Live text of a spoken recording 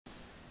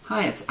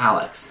Hi, it's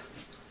Alex.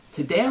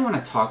 Today I want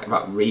to talk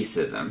about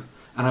racism,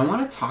 and I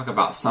want to talk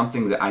about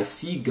something that I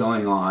see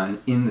going on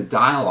in the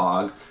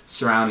dialogue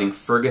surrounding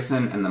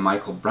Ferguson and the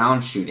Michael Brown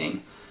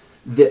shooting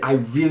that I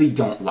really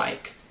don't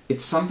like.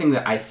 It's something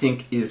that I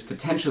think is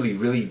potentially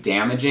really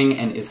damaging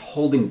and is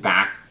holding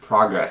back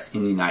progress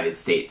in the United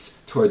States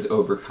towards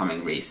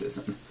overcoming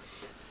racism.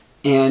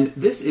 And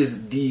this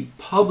is the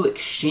public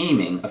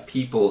shaming of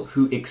people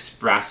who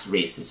express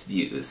racist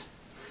views.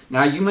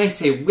 Now you might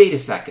say, wait a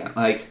second,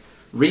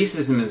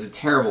 racism is a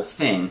terrible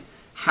thing.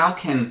 How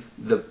can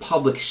the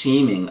public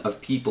shaming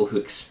of people who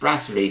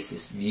express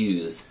racist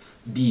views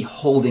be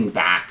holding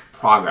back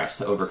progress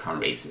to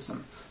overcome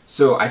racism?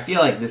 So I feel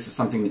like this is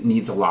something that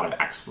needs a lot of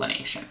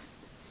explanation.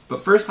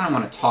 But first I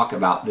want to talk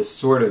about this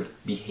sort of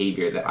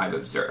behavior that I've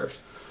observed.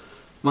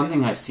 One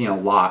thing I've seen a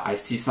lot, I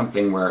see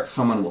something where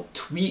someone will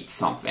tweet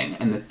something,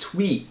 and the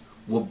tweet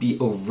will be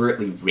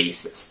overtly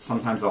racist.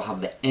 Sometimes they'll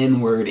have the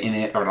N-word in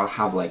it, or they'll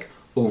have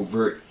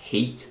overt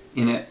hate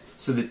in it.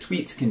 So the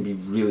tweets can be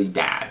really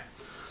bad.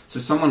 So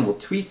someone will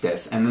tweet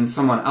this, and then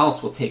someone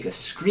else will take a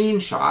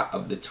screenshot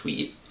of the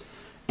tweet,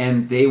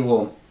 and they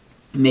will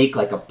make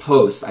a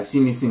post. I've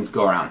seen these things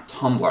go around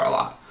Tumblr a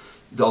lot.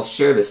 They'll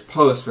share this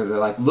post where they're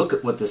like, look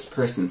at what this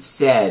person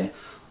said,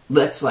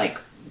 let's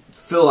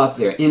fill up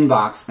their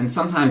inbox, and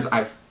sometimes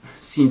I've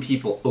seen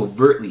people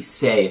overtly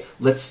say,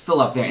 let's fill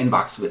up their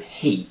inbox with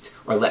hate,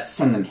 or let's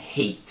send them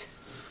hate.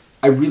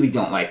 I really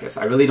don't like this.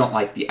 I really don't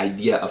like the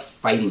idea of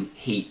fighting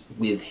hate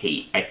with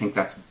hate. I think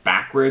that's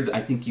backwards.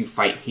 I think you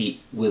fight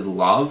hate with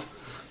love.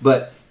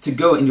 But to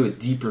go into a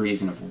deeper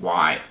reason of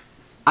why,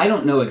 I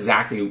don't know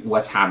exactly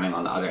what's happening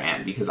on the other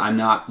end, because I'm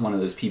not one of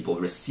those people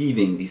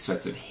receiving these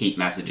sorts of hate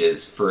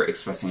messages for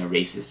expressing a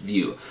racist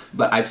view.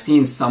 But I've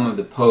seen some of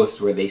the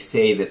posts where they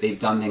say that they've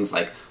done things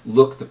like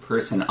look the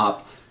person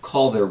up,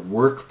 call their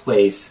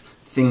workplace,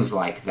 things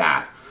like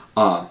that.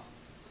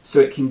 So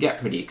it can get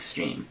pretty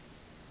extreme.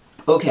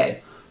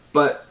 Okay,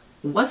 but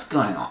what's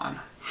going on?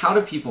 How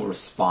do people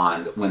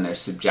respond when they're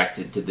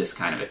subjected to this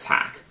kind of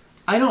attack?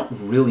 I don't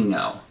really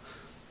know.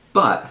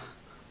 But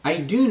I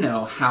do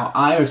know how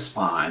I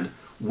respond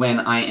when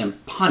I am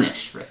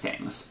punished for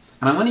things.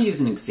 And I want to use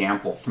an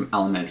example from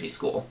elementary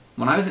school.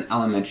 When I was in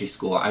elementary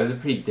school, I was a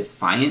pretty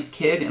defiant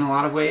kid in a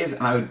lot of ways,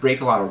 and I would break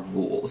a lot of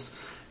rules.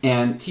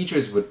 And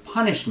teachers would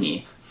punish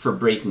me for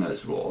breaking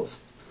those rules.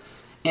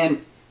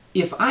 And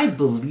if I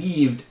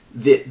believed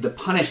that the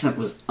punishment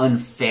was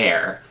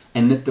unfair,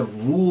 and that the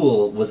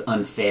rule was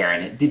unfair,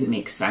 and it didn't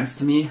make sense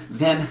to me,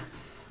 then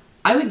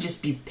I would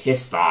just be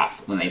pissed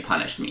off when they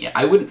punished me.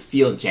 I wouldn't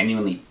feel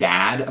genuinely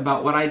bad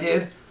about what I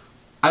did.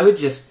 I would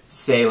just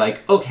say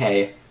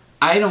okay,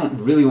 I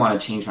don't really want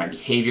to change my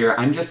behavior,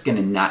 I'm just going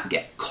to not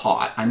get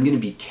caught. I'm going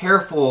to be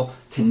careful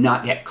to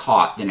not get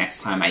caught the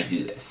next time I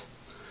do this.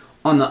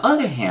 On the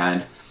other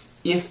hand,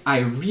 if I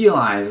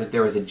realized that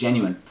there was a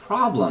genuine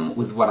problem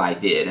with what I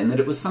did, and that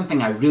it was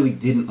something I really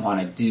didn't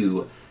want to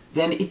do,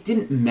 then it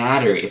didn't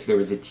matter if there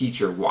was a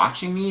teacher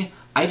watching me,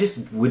 I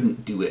just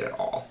wouldn't do it at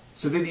all.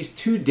 So there are these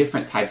two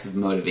different types of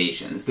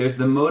motivations. There's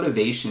the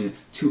motivation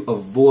to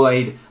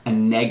avoid a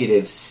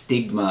negative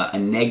stigma, a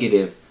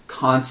negative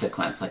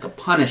consequence, like a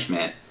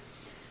punishment,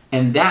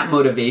 and that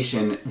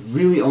motivation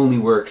really only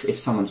works if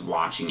someone's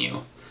watching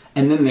you.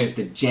 And then there's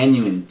the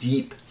genuine,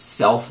 deep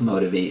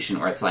self-motivation,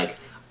 where it's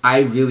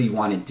I really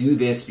want to do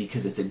this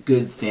because it's a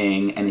good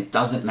thing, and it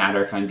doesn't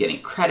matter if I'm getting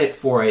credit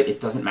for it, it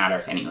doesn't matter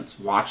if anyone's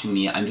watching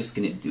me, I'm just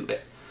going to do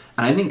it.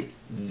 And I think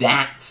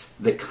that's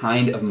the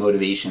kind of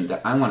motivation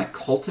that I want to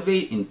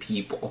cultivate in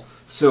people.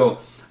 So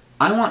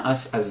I want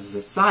us as a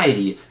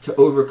society to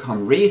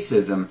overcome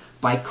racism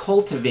by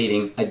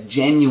cultivating a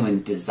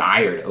genuine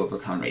desire to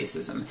overcome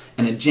racism,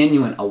 and a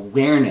genuine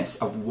awareness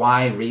of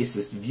why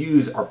racist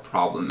views are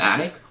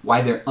problematic,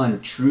 why they're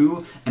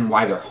untrue, and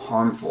why they're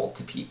harmful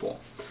to people.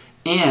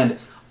 And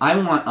I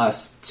want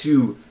us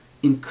to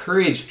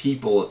encourage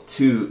people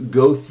to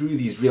go through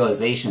these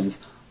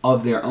realizations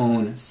of their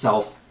own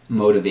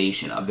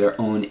self-motivation, of their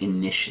own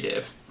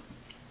initiative.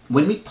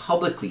 When we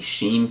publicly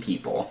shame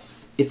people,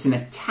 it's an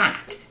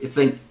attack. It's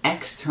an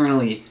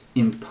externally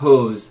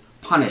imposed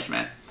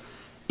punishment.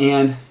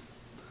 And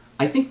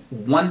I think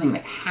one thing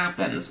that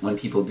happens when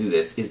people do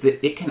this is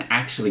that it can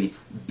actually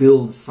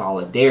build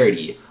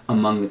solidarity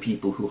among the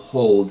people who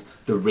hold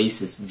the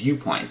racist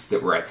viewpoints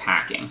that we're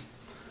attacking.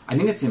 I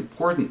think it's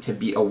important to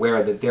be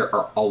aware that there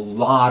are a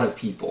lot of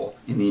people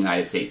in the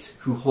United States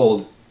who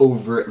hold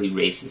overtly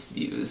racist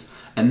views.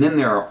 And then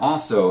there are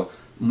also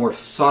more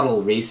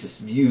subtle racist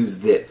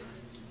views that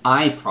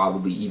I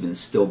probably even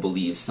still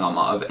believe some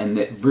of, and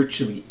that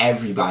virtually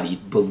everybody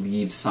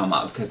believes some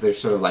of, because they're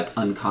sort of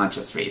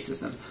unconscious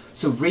racism.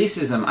 So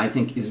racism, I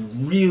think, is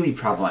really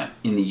prevalent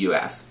in the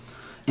US.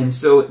 And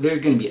so there are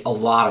going to be a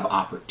lot of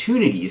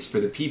opportunities for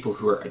the people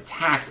who are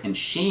attacked and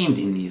shamed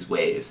in these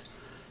ways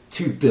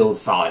to build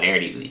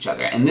solidarity with each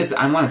other. And this,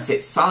 I want to say,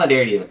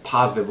 solidarity is a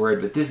positive word,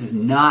 but this is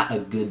not a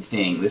good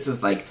thing. This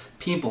is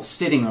people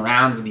sitting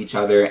around with each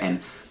other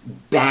and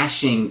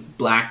bashing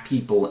black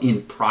people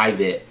in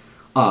private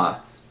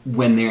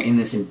when they're in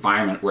this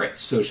environment where it's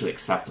socially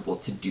acceptable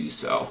to do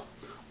so.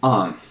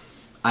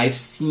 I've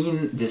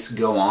seen this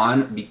go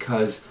on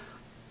because,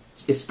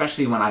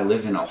 especially when I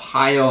lived in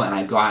Ohio and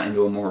I'd go out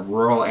into a more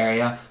rural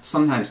area,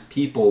 sometimes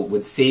people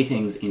would say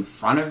things in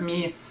front of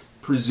me,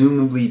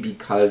 presumably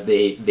because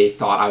they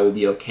thought I would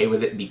be okay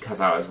with it because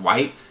I was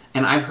white.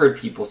 And I've heard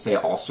people say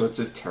all sorts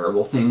of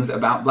terrible things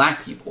about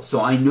black people.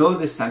 So I know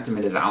this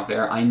sentiment is out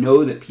there. I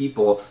know that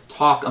people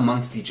talk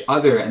amongst each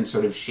other and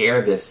sort of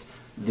share this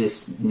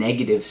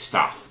negative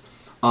stuff.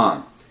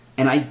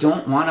 And I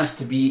don't want us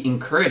to be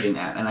encouraging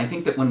that. And I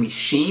think that when we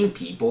shame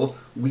people,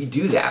 we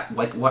do that.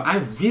 Like, what I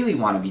really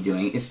want to be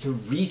doing is to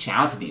reach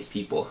out to these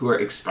people who are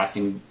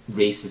expressing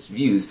racist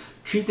views,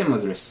 treat them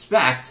with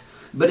respect,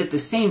 but at the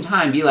same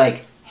time be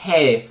like,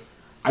 hey,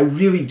 I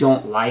really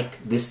don't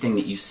like this thing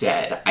that you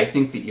said. I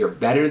think that you're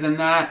better than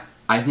that.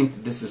 I think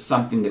that this is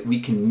something that we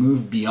can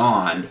move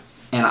beyond,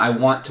 and I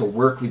want to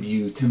work with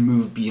you to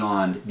move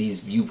beyond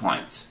these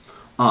viewpoints.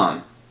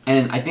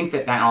 And I think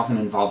that that often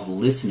involves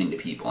listening to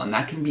people, and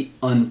that can be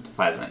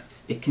unpleasant.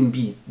 It can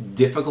be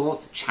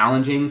difficult,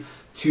 challenging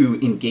to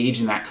engage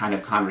in that kind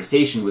of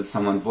conversation with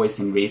someone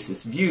voicing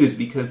racist views,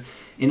 because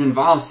it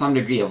involves some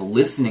degree of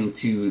listening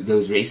to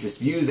those racist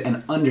views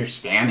and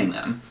understanding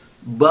them.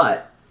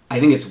 But I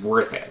think it's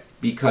worth it,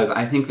 because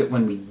I think that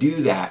when we do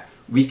that,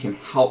 we can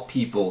help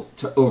people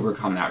to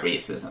overcome that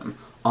racism.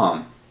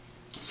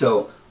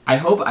 So I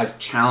hope I've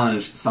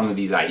challenged some of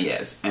these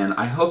ideas, and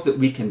I hope that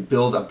we can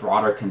build a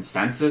broader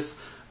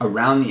consensus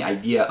around the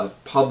idea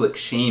of public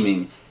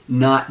shaming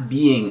not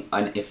being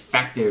an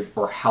effective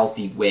or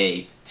healthy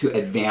way to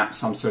advance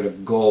some sort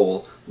of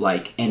goal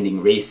like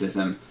ending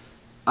racism.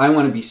 I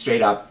want to be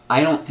straight up,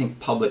 I don't think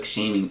public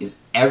shaming is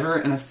ever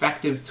an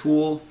effective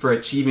tool for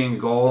achieving a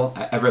goal,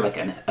 ever like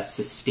a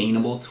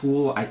sustainable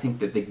tool. I think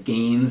that the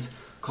gains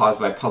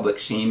caused by public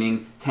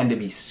shaming tend to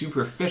be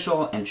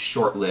superficial and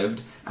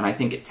short-lived, and I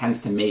think it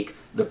tends to make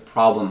the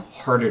problem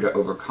harder to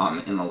overcome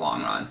in the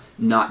long run,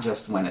 not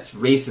just when it's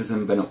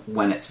racism, but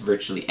when it's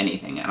virtually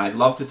anything. And I'd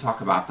love to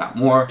talk about that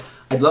more.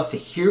 I'd love to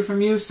hear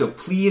from you, so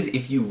please,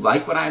 if you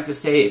like what I have to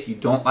say, if you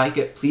don't like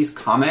it, please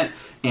comment,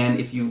 and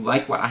if you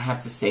like what I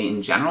have to say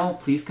in general,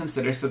 please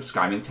consider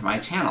subscribing to my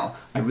channel.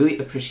 I really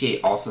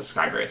appreciate all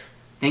subscribers.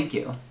 Thank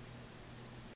you.